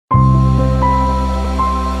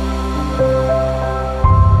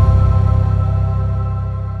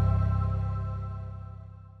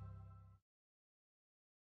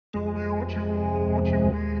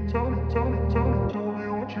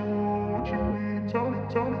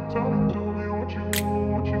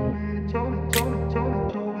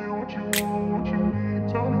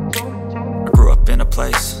grew up in a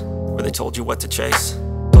place where they told you what to chase,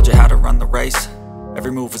 told you how to run the race.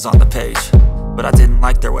 Every move was on the page, but I didn't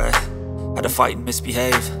like their way. Had to fight and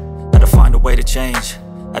misbehave, had to find a way to change,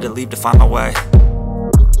 had to leave to find my way.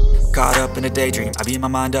 Caught up in a daydream, I beat my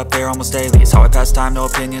mind up there almost daily. It's how I pass time, no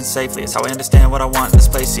opinions safely. It's how I understand what I want in this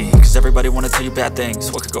place, see. Cause everybody wanna tell you bad things,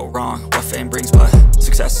 what could go wrong, what fame brings. But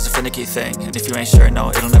success is a finicky thing, and if you ain't sure,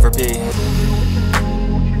 no, it'll never be.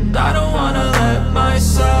 I don't wanna let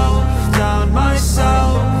myself down,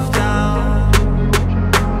 myself down.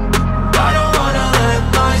 I don't wanna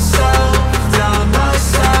let myself down,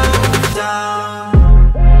 myself down.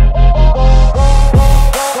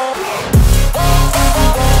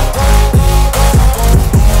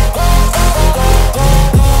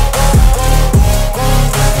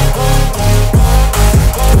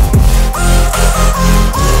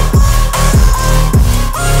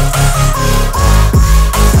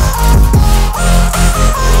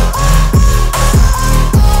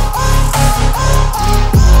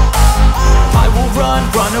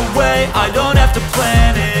 Run away, I don't have to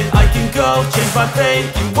plan it. I can go, change my fate,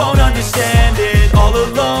 you won't understand it. All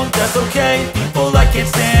alone, that's okay, people I can't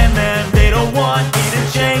stand them. They don't want me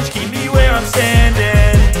to change, keep me where I'm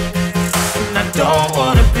standing. And I don't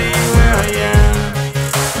wanna be where I am,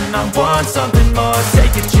 and I want something more,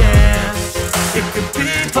 take a chance. It could be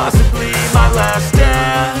possibly my last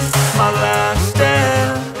dance, my last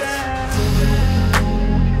dance.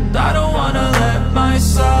 I don't wanna let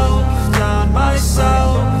myself down,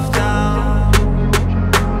 myself down.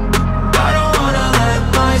 I don't wanna let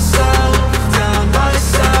myself down,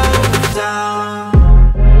 myself down.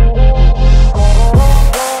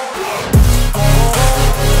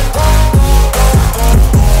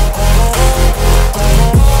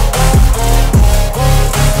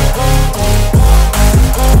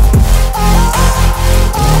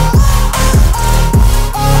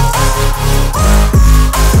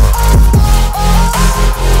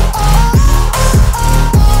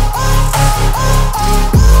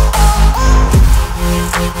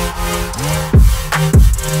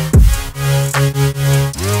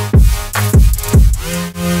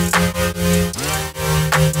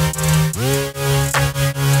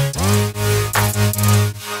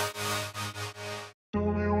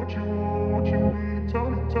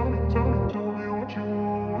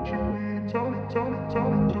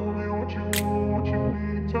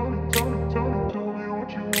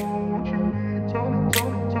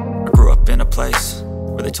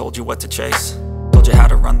 Told you what to chase, told you how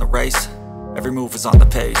to run the race. Every move was on the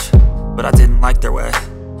page, but I didn't like their way.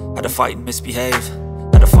 Had to fight and misbehave,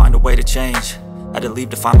 had to find a way to change, had to leave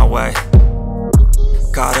to find my way.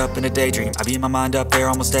 Caught up in a daydream, I beat my mind up there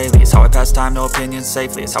almost daily. It's how I pass time, no opinions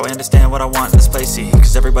safely. It's how I understand what I want in this place, see.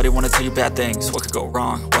 Cause everybody wanna tell you bad things, what could go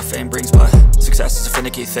wrong, what fame brings. But success is a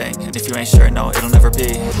finicky thing, and if you ain't sure, no, it'll never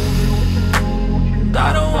be.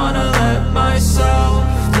 I don't wanna let myself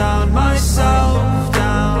down, myself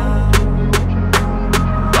down.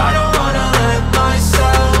 I don't wanna let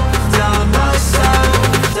myself down,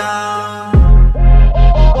 myself down.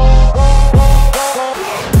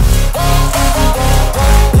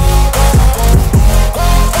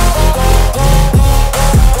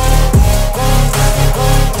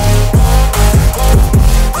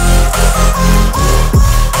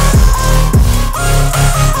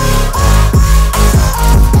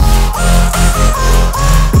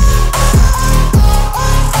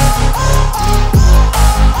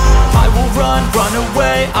 Run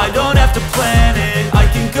away, I don't have to plan it. I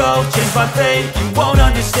can go, change my fate, you won't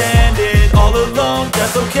understand it. All alone,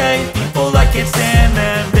 that's okay, people I can't stand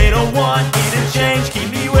them. They don't want me to change, keep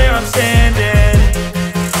me where I'm standing.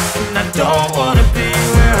 And I don't wanna be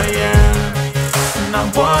where I am, and I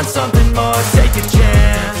want something more, take a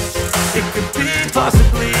chance. It could be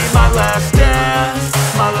possibly my last dance,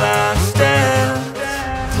 my last dance.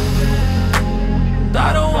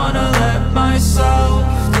 I don't wanna let myself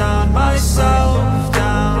down, myself down.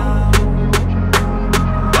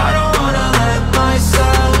 I don't wanna let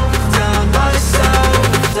myself down,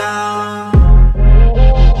 myself down.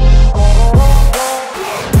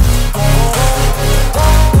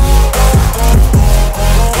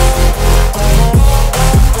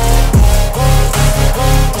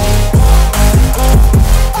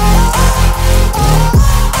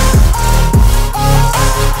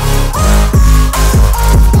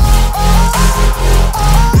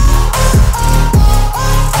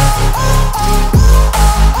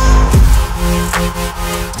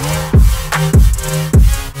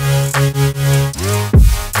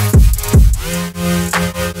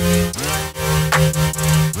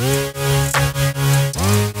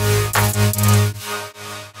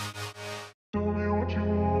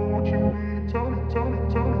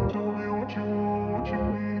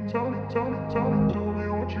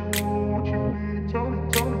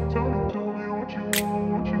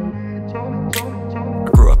 I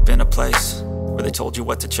grew up in a place where they told you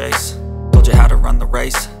what to chase, told you how to run the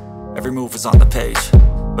race. Every move was on the page,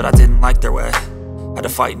 but I didn't like their way. Had to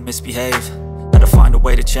fight and misbehave, had to find a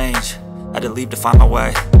way to change, had to leave to find my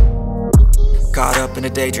way. Caught up in a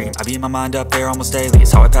daydream, I beat my mind up there almost daily.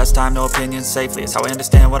 It's how I pass time, no opinions safely. It's how I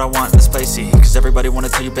understand what I want in this place, see. Cause everybody wanna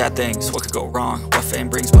tell you bad things, what could go wrong, what fame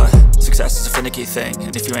brings. But success is a finicky thing,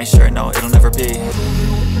 and if you ain't sure, no, it'll never be.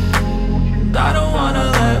 I don't wanna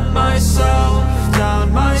let myself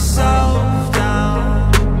down, myself down.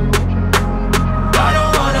 I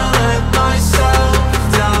don't wanna let myself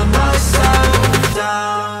down, myself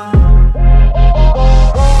down.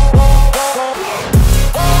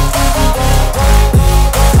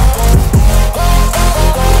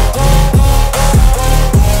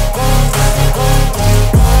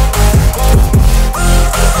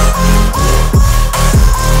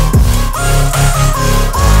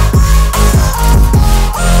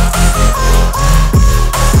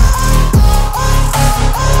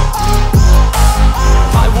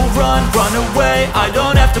 Run away, I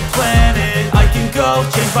don't have to plan it. I can go,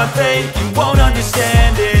 change my fate, you won't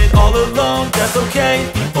understand it. All alone, that's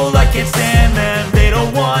okay, people I can't stand them. They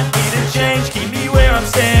don't want me to change, keep me where I'm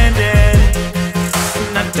standing.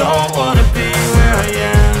 And I don't wanna be where I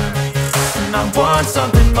am, and I want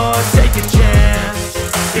something more, take a chance.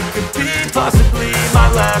 It could be possibly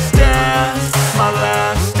my last dance, my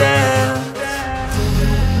last dance.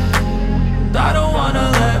 I don't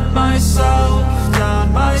wanna let myself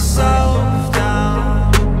down, myself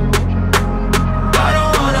down. I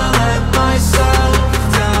don't wanna let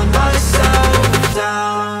myself down, myself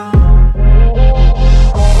down.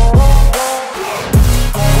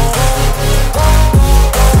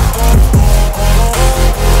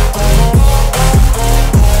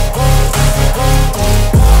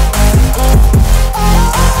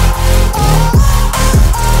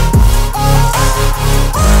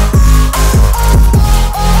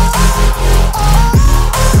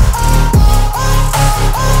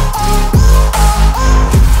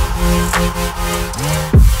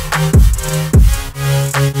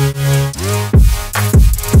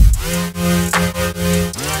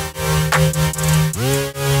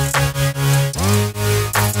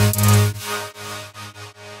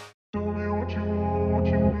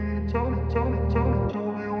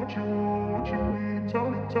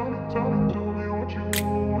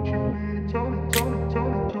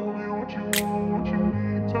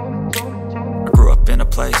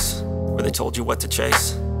 Told you what to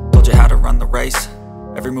chase, told you how to run the race.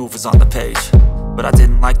 Every move was on the page, but I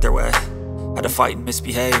didn't like their way. Had to fight and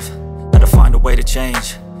misbehave, had to find a way to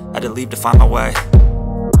change, had to leave to find my way.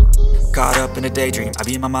 Caught up in a daydream, I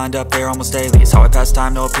beat my mind up there almost daily. It's how I pass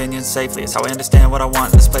time, no opinions safely. It's how I understand what I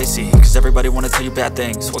want in this place, see. Cause everybody wanna tell you bad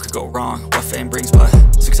things, what could go wrong, what fame brings. But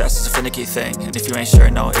success is a finicky thing, and if you ain't sure,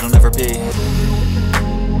 no, it'll never be.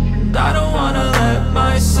 I don't wanna let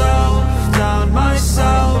myself down,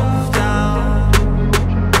 myself down.